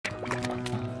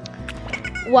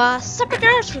What's up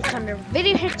guys, with another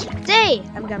video here today.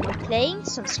 I'm gonna be playing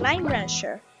some Slime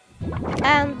Rancher.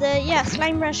 And yeah,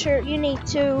 Slime Rancher, you need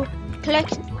to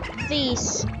collect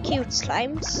these cute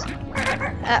slimes.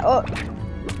 Or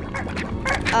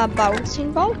a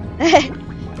bouncing ball?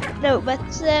 No, but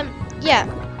yeah.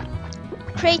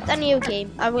 Create a new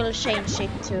game. I will change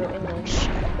it to English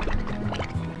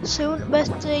soon,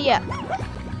 but yeah.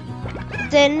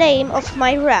 The name of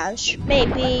my ranch may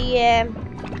be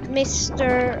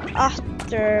Mr.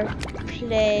 Otter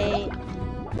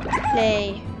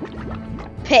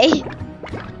Pay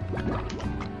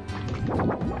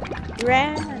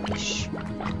Ranch.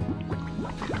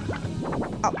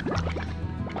 Oh.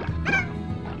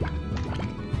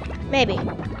 Maybe.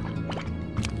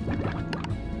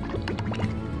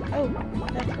 Oh,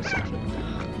 that was so cute.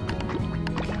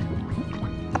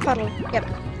 A puddle, yep.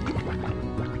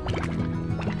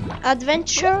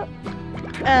 Adventure,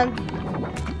 and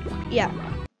yeah,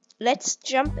 let's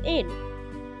jump in.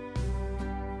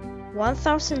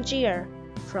 1,000 years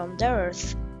from the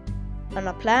Earth, on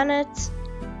a planet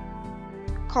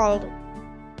called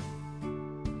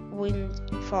Wind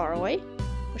Far Away?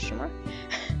 Question mark?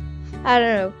 I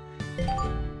don't know.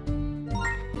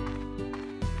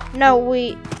 No,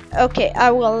 okay,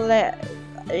 I will.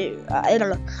 I don't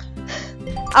know.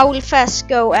 I will first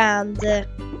go and.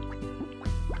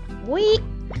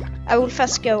 I will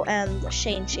first go and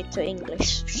change it to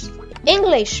English.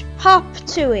 English, hop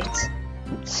to it.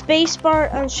 Spacebar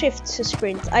and shift to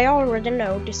sprint. I already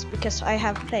know this because I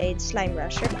have played Slime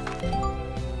Rancher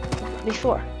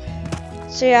before.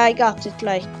 So yeah, I got it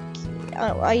like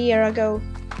a year ago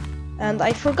and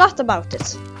I forgot about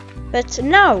it. But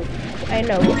now I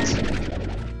know it.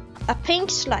 A pink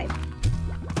slime.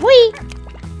 Whee!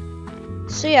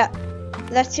 So yeah,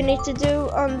 that you need to do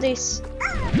on this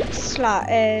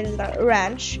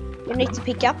ranch. You need to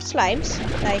pick up slimes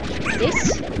like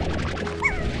this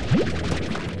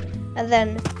and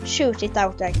then shoot it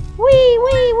out like wee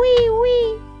wee wee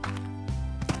wee.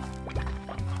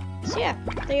 So yeah,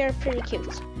 they are pretty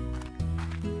cute.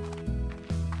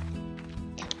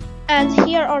 And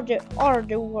here are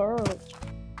the world.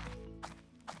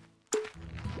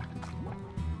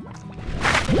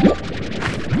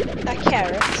 A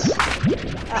carrot.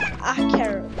 A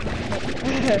carrot.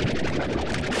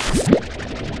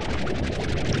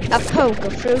 A pogo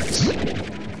fruit.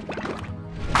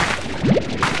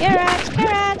 Carrots,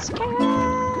 carrots,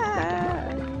 carrots.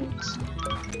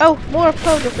 Oh, more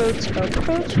pogo fruits. Pogo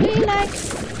fruits we like.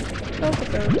 Pogo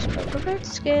fruits. Pogo fruit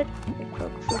is good.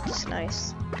 Pogo fruit is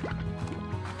nice.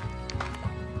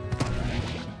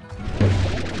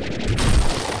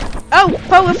 Oh,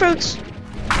 pogo fruits.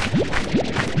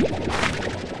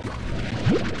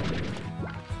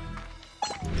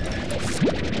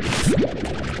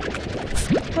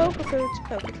 Pogo fruits,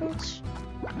 pogo fruits.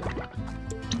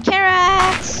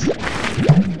 Carrots!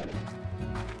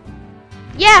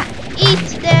 Yeah,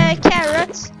 eat the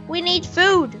carrots. We need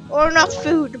food. Or not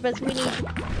food, but we need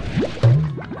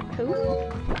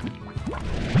food.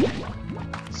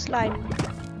 Slime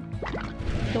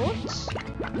thoughts.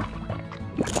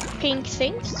 Pink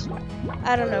things.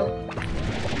 I don't know.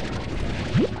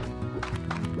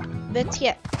 But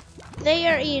yeah, they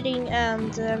are eating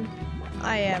and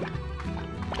I am.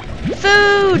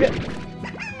 Food!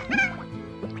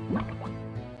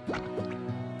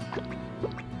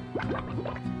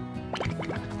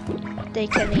 They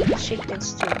can eat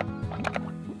chickens too.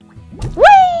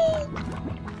 Whee!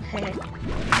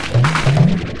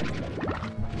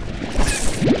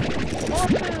 More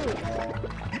food!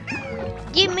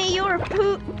 Give me your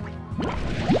poop!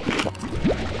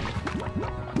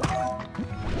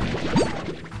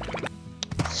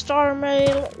 Star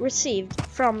mail received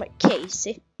from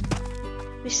Casey.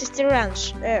 This is the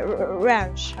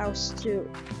ranch house to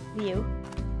view.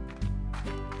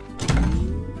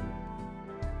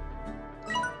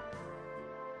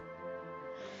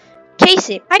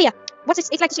 Casey, idea. What's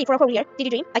it like to sleep for a whole year? Did you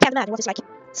dream? I can't imagine what it's like.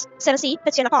 7C,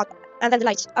 pets in a pod, and then the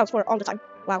lights out for all the time.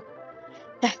 Wow.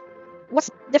 What's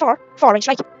the far range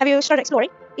like? Have you started exploring?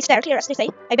 It's there, clear as they say.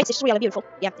 I bet it's really beautiful.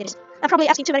 Yeah, it is. I'm probably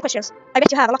asking too many questions. I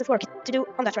bet you have a lot of work to do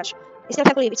on that ranch. I still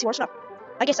can't believe it's yours now.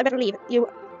 I guess I better leave you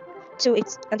to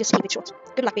it and just keep it short.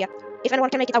 Good luck, Bea. If anyone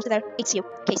can make it out of there, it's you,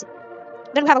 Casey.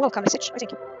 Then we have a welcome message, I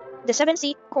think. The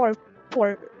 7C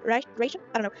Corporation?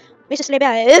 I don't know. Mrs.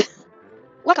 Lebe.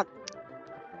 Welcome.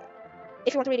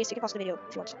 If you want to read this, you can pause the video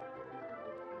if you want.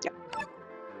 Yeah.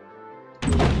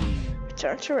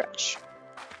 Return to ranch.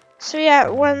 So yeah,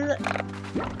 when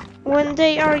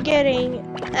they are getting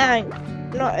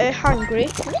hungry,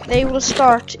 they will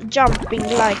start jumping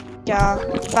like a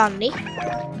bunny.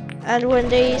 And when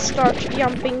they start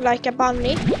jumping like a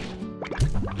bunny,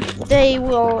 they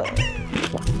will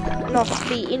not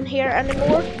be in here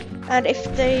anymore. And if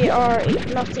they are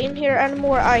not in here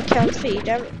anymore, I can't feed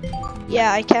them.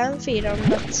 Yeah, I can feed them,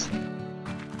 but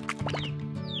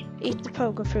eat the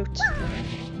pogo fruit.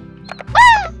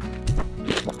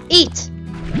 Eat!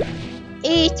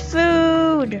 Eat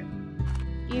food!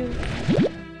 You...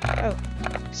 Oh,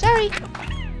 sorry.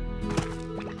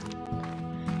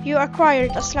 You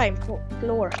acquired a slime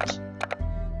plort.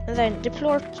 And then the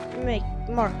plort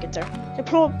marketer. The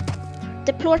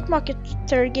plort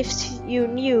marketer gives you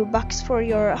new bucks for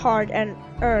your hard and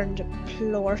earned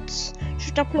plorts.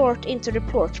 Shoot a plort into the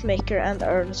plort maker and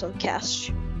earn some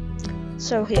cash.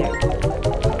 So here.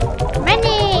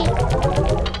 Money!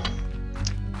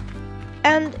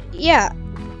 And yeah.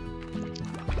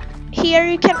 Here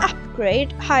you can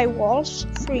upgrade high walls,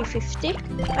 350.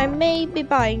 I may be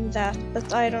buying that,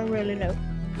 but I don't really know.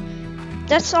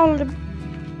 That's all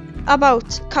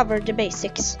about cover the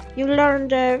basics. I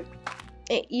learned.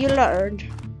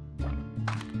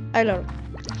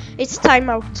 It's time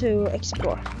out to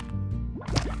explore.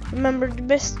 Remember, the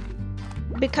best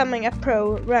becoming a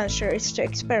pro rancher is to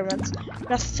experiment.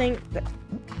 Nothing but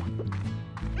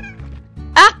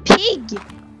a pig!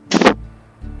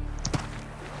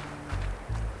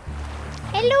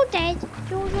 Hello, Dad.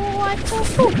 Do you want some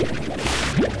food?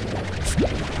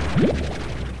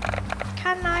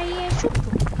 Can I shoot you?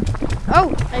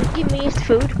 Oh, and give me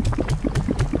food.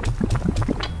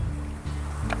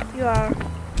 You are...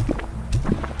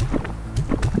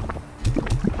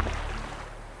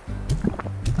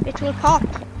 It will pop.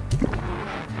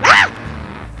 Ah!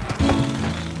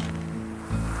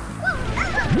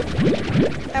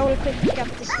 I will pick up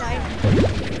the slime.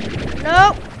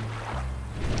 No!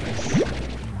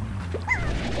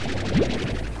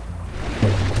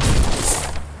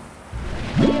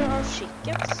 Here are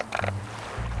chickens.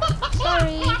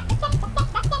 Sorry.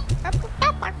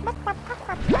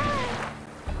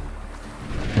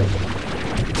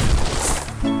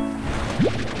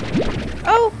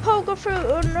 Oh, pogo fruit,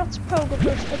 or not pogo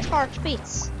fruit, but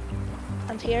heartbeats.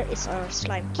 And here is our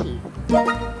slime key.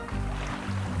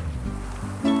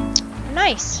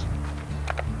 Nice.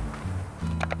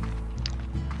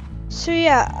 So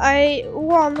yeah, I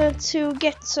wanted to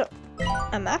get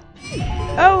a map.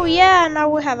 Oh yeah, now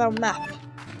we have a map.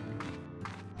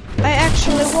 I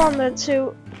actually wanted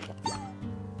to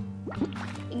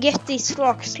get this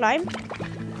rock slime,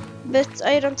 but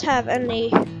I don't have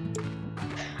any.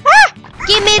 Ah!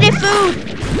 Give me the food!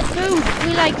 Food!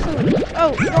 We like food.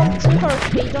 Oh, don't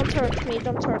hurt me, don't hurt me,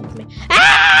 don't hurt me.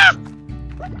 Ah!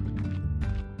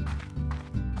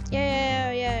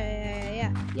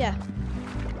 Yeah.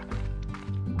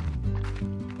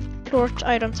 Plort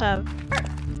I don't have.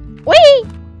 Whee!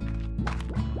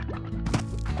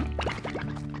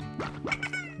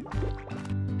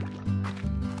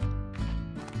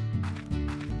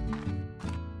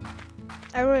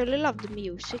 I really love the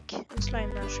music in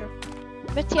Slime Rancher.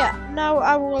 But yeah, now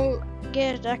I will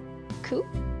get a coop.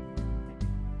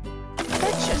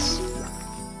 Purchase.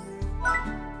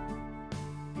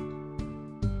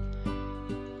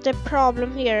 The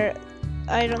problem here,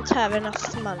 I don't have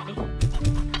enough money.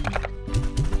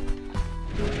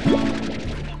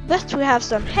 But we have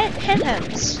some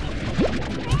hens.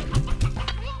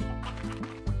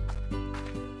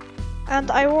 And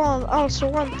I also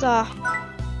want a...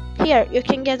 Here, you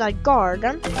can get a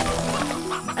garden.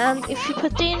 And if you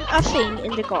put in a thing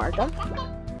in the garden,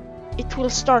 it will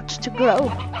start to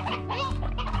grow.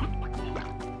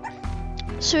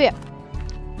 So yeah.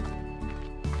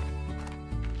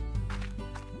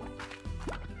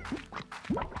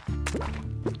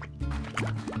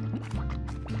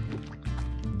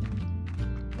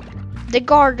 The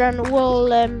garden will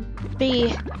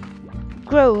be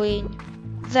growing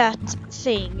that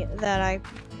thing that I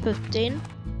put in.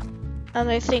 And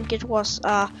I think it was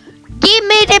give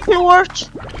me the plort!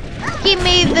 Give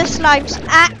me the slimes!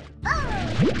 Ah!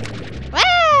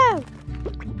 Wow!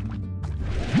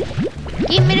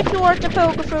 Give me the plort, the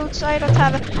pogo fruits, I don't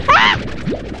have it. Ah!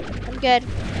 I'm good.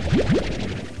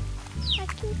 A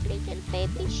cute little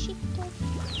baby chicken.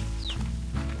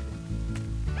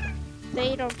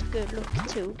 They don't look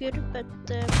too good, but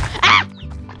ah!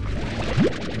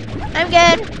 I'm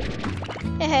good!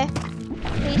 Hehe.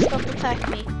 Please don't attack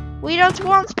me. We don't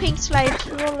want pink slimes,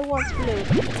 we only want blue.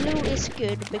 Blue is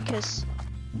good because...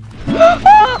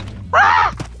 Ah!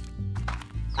 Ah!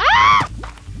 Ah!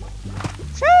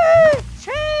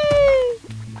 Tree!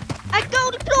 A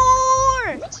gold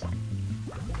plort!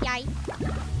 Yay.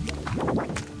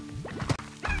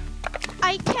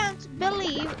 I can't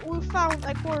believe we found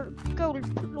a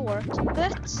gold plort plort,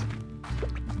 but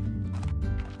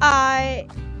I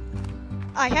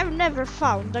have never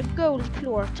found a gold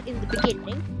plort in the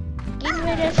beginning. Give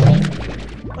me the thing.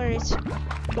 Where is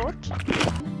plort?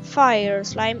 Fire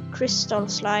slime, crystal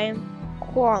slime,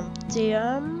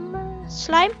 quantum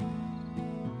slime,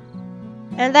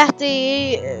 and that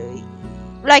the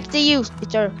like the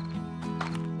Jupiter.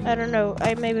 I don't know.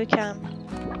 I maybe can.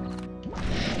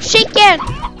 Chicken.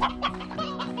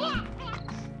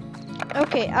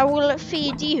 Okay, I will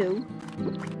feed you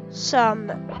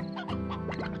some.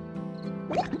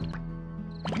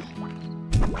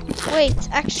 Wait,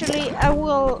 actually, I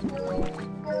will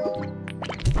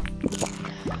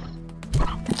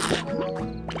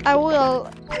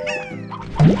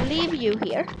leave you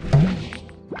here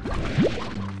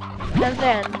and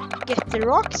then get the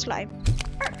rock slime.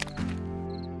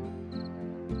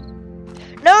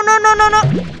 No.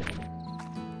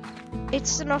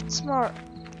 It's not smart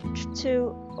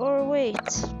to, or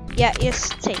wait. Yeah,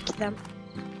 just take them.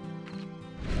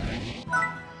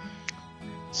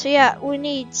 So yeah, we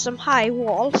need some high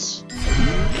walls.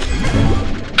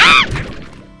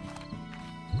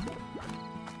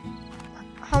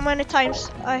 How many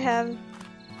times I have?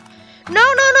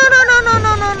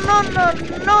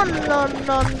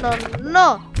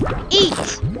 No.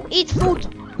 Eat food.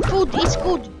 Food is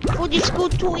good. Food is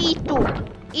good to eat too.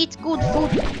 Eat good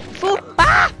food. Food.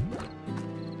 Ah!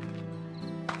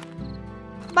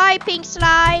 Bye, pink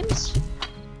slimes.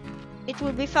 It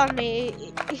would be funny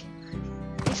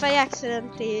if I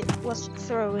accidentally was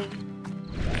throwing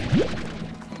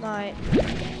my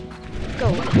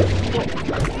gold.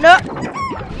 No!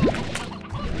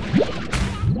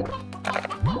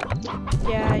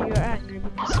 Yeah, you're angry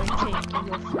because I'm taking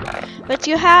your food. But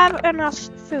you have enough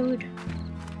food.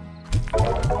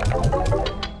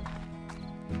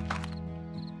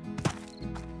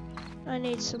 I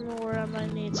need some more and I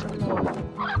need some more.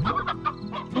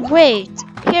 Wait,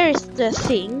 here's the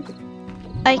thing.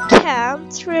 I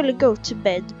can't really go to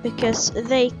bed because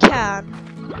they can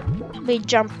be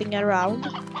jumping around.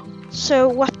 So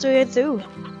what do I do?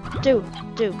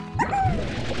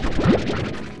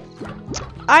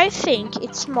 I think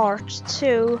it's smart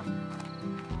to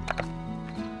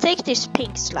take this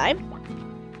pink slime,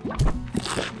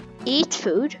 eat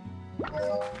food,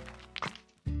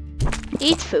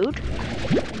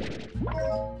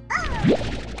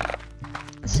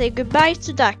 say goodbye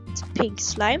to that pink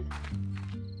slime,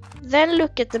 then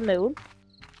look at the moon,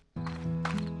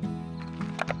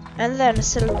 and then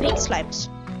sell pink slimes.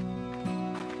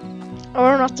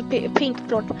 Or not the pink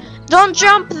plot. Don't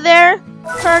jump there!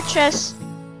 Purchase!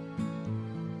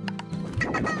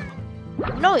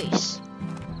 Noise!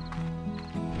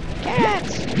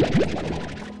 Cats!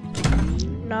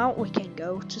 Now we can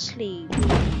go to sleep.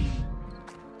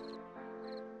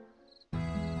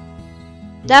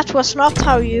 That was not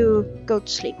how you go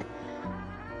to sleep.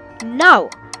 Now!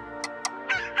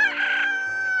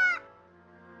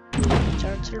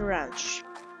 Turn to the ranch.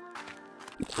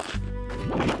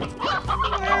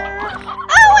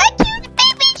 Oh, I killed the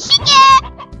baby chicken!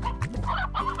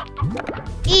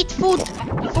 Eat food.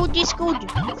 Food is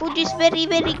good. Food is very,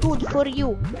 very good for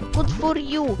you. Good for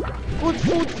you. Good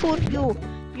food for you.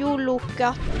 You look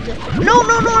at the... No.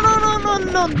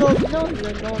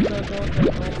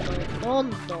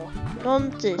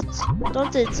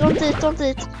 Don't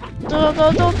eat.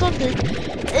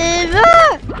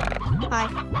 Hi.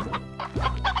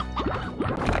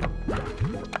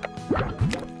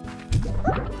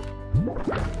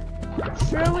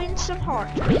 Throw in some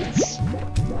heartbeats.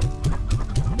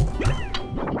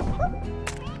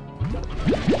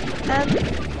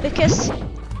 Because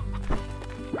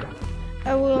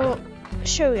I will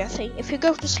show you a thing. If you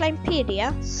go to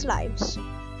Slimepedia, slimes,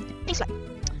 pink slime.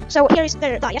 So here is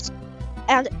their diet,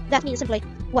 and that means simply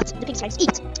what the pink slimes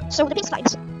eat. So the pink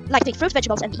slimes like to eat fruit,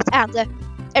 vegetables, and meat, and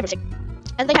everything.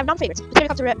 And they have non-favorites. But here you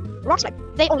come to the rock slime.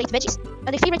 They only eat veggies,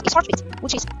 and the favorite is heartbeat,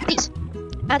 which is these.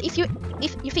 And if you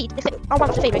feed one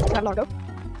of the favorite you have largo,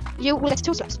 you will get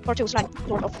 2 slimes or 2 slime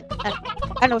lord of. I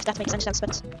don't know if that makes any sense,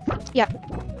 but yeah.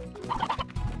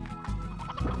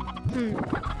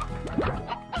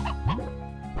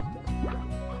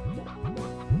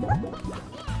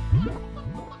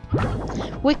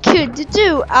 We could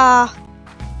do a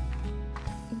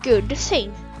good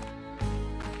thing.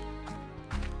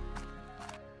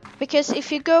 Because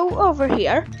if you go over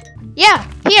here, yeah,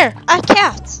 here, a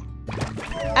cat.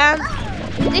 And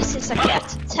this is a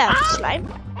cat, 10 slime.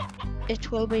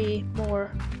 It will be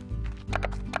more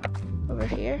over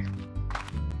here.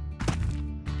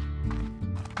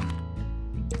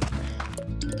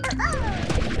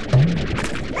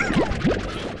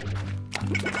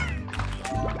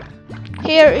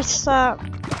 here it's a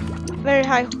very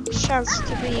high chance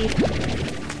to be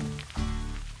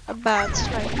a bad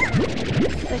slime.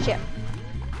 But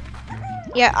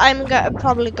yeah, I'm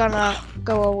probably gonna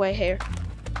go away here.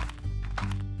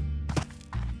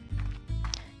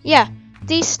 Yeah,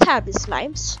 these tabby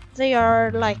slimes, they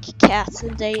are like cats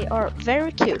and they are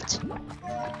very cute.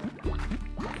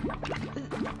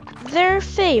 Their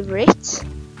favorite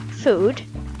food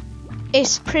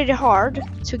is pretty hard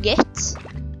to get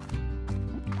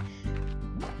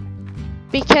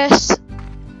because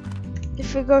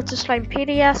if we go to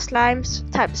Slimepedia, slimes,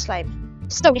 tabby slime,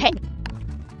 stony hay.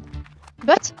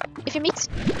 But if you meet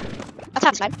a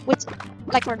tabby slime with,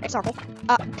 like for example,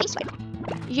 a pink slime,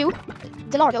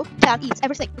 the largo can eat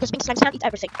everything because pink slimes can eat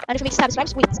everything. And if you mix tabby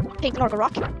slimes with pink largo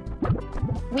rock,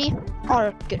 we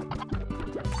are good.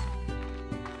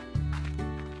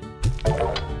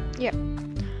 Yeah,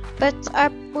 but I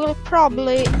will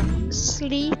probably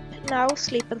sleep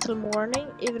until morning,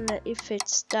 even if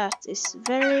that is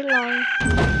very long.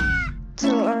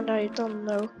 And I don't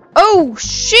know. Oh,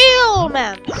 chill,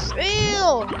 man,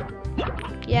 chill.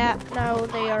 Yeah, now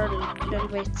they are a little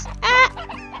bit.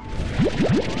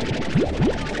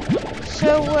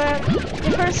 So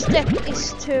the first step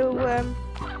is to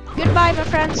goodbye, my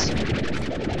friends.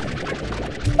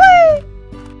 Woo!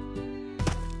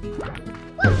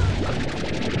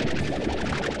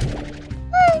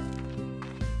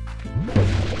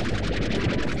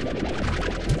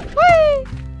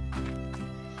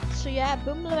 So yeah,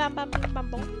 boom, bam, bam, bam, bam,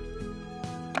 boom.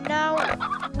 Now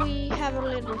we have a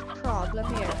little problem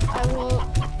here. I will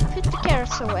put the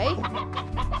carrots away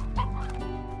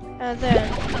and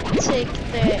then take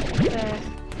the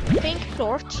pink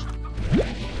plort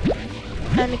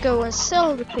and go and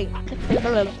sell the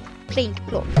pink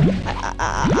plort.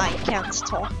 I can't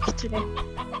talk today.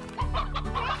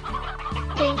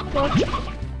 Pink plort.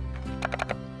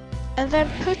 And then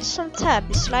put some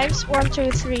tabby slimes, 1,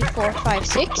 2, 3, 4, 5,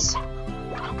 6.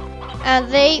 And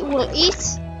they will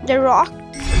eat the rock.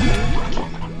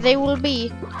 They will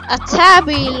be a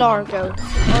tabby largo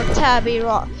or tabby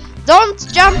rock. Don't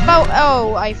jump out!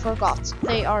 Oh, I forgot.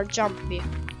 They are jumpy.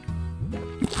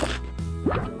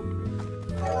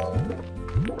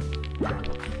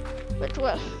 But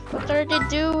what are they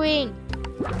doing?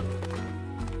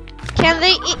 Can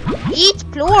they eat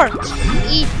plort?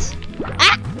 Eat.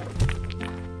 Ah!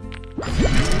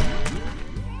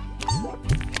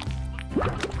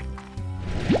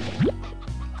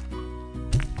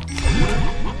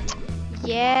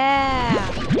 Yeah.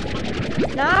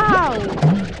 Now.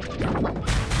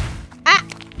 Ah.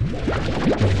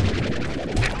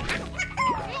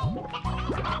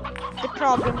 The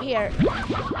problem here,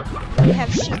 we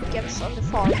have chickens on the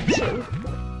farm too,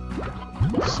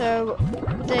 so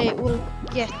they will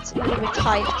get a little bit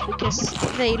hyped because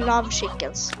they love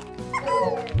chickens.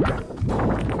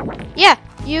 Yeah,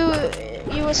 you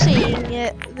were seeing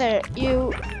there,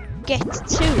 you get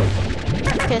 2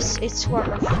 because it's one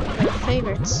of their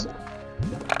favorites.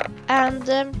 And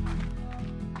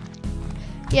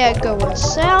yeah, go and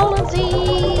sell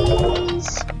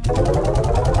these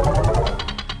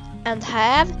and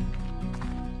have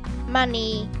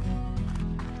money.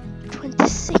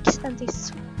 26, and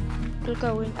this will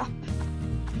going up.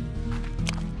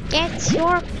 Get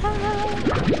your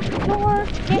plort,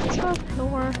 get your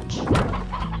plort.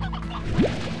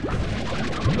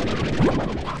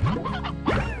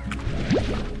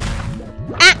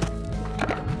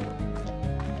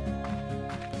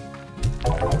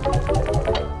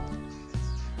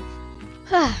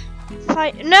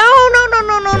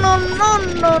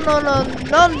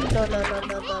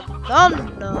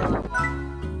 No.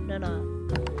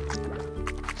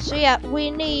 So yeah,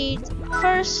 we need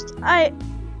first. I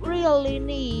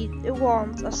really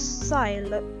want a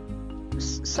silo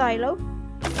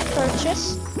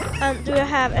purchase. And do I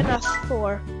have enough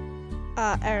for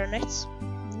air nets?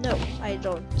 No, I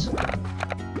don't.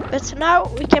 But now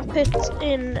we can put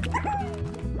in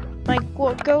my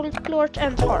gold plort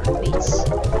and heartbeats.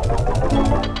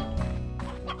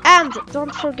 And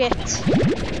don't forget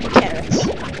the carrots.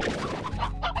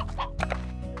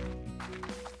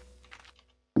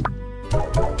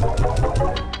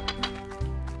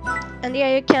 And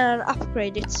yeah, you can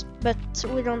upgrade it, but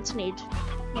we don't need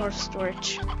more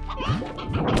storage.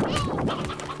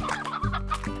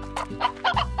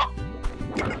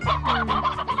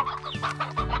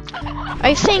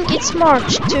 I think it's smart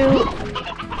to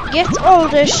get all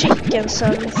the chickens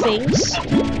and things.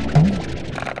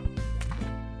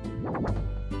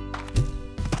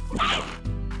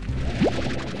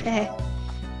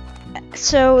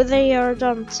 So they are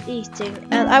done eating,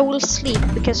 and I will sleep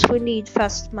because we need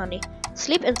fast money.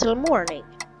 Sleep until morning.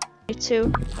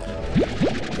 2.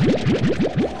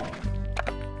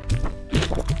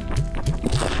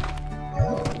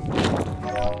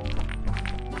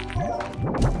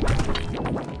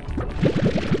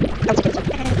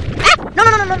 No,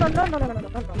 no, no, no, no, no, no, no, no, no, no,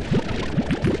 no.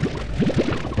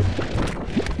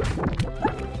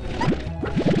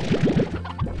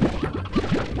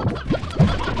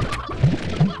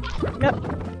 No.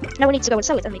 Now we need to go and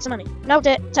sell it and make some money. Now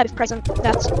the type of price on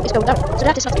that is going down, so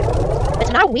that is not good.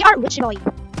 But now we are rich boy.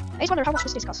 I just wonder how much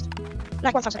does this cost?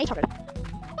 Like 1,800.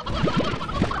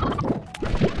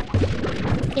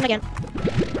 In again.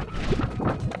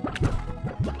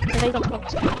 And they don't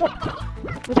want. Oh.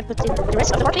 We can put in the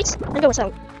rest of the markets and go and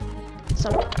sell. So.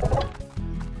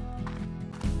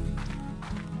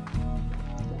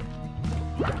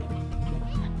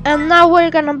 And now we're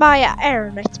gonna buy an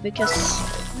airnet because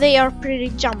they are pretty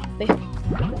jumpy,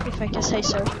 if I can say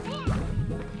so.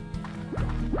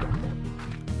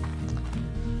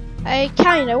 I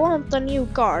kinda want a new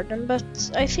garden,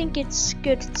 but I think it's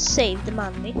good to save the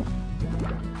money.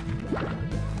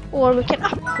 Or we can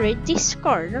upgrade this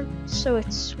garden so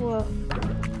it will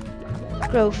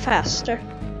grow faster.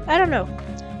 I don't know.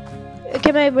 You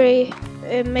can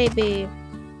maybe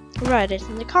write it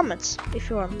in the comments if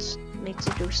you want me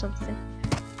to do something.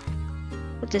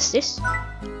 What is this?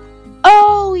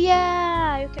 Oh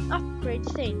yeah, you can upgrade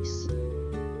things.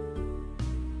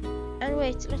 And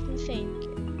wait, let me think.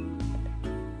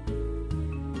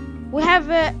 We have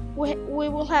we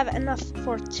will have enough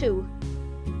for 2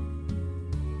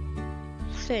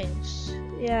 things.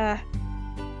 Yeah.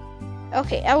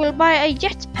 Okay, I will buy a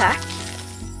jetpack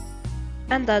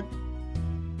and a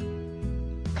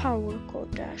power core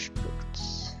dash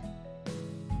boots.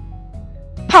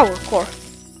 Power core.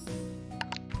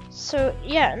 So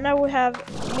yeah, now we have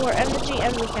more energy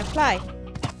and we can fly.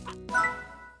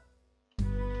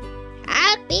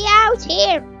 I'll be out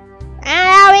here and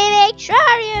I will make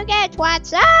sure you get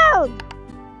what's out.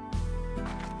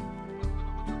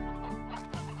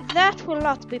 That will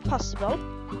not be possible.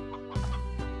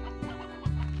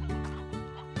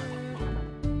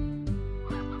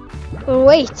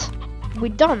 Wait, we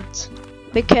don't,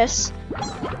 because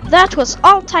that was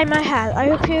all time I had.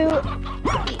 I hope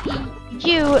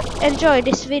you enjoyed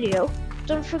this video.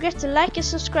 Don't forget to like and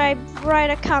subscribe, write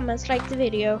a comment, like the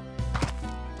video,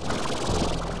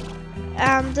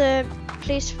 and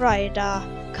please write a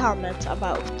comment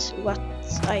about what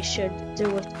I should do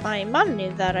with my money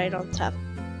that I don't have.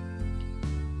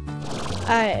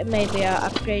 Maybe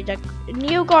upgrade a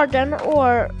new garden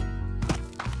or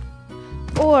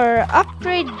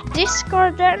upgrade this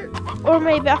garden, or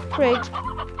maybe upgrade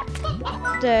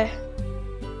the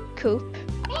coop,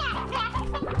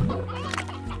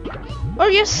 or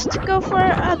just go for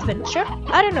an adventure.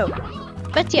 I don't know.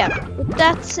 But yeah, with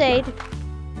that said,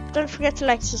 don't forget to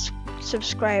like,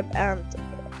 subscribe, and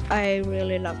I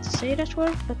really love to say that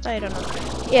word, but I don't know.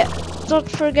 Yeah, don't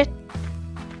forget.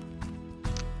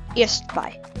 Yes,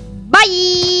 bye.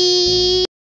 Bye!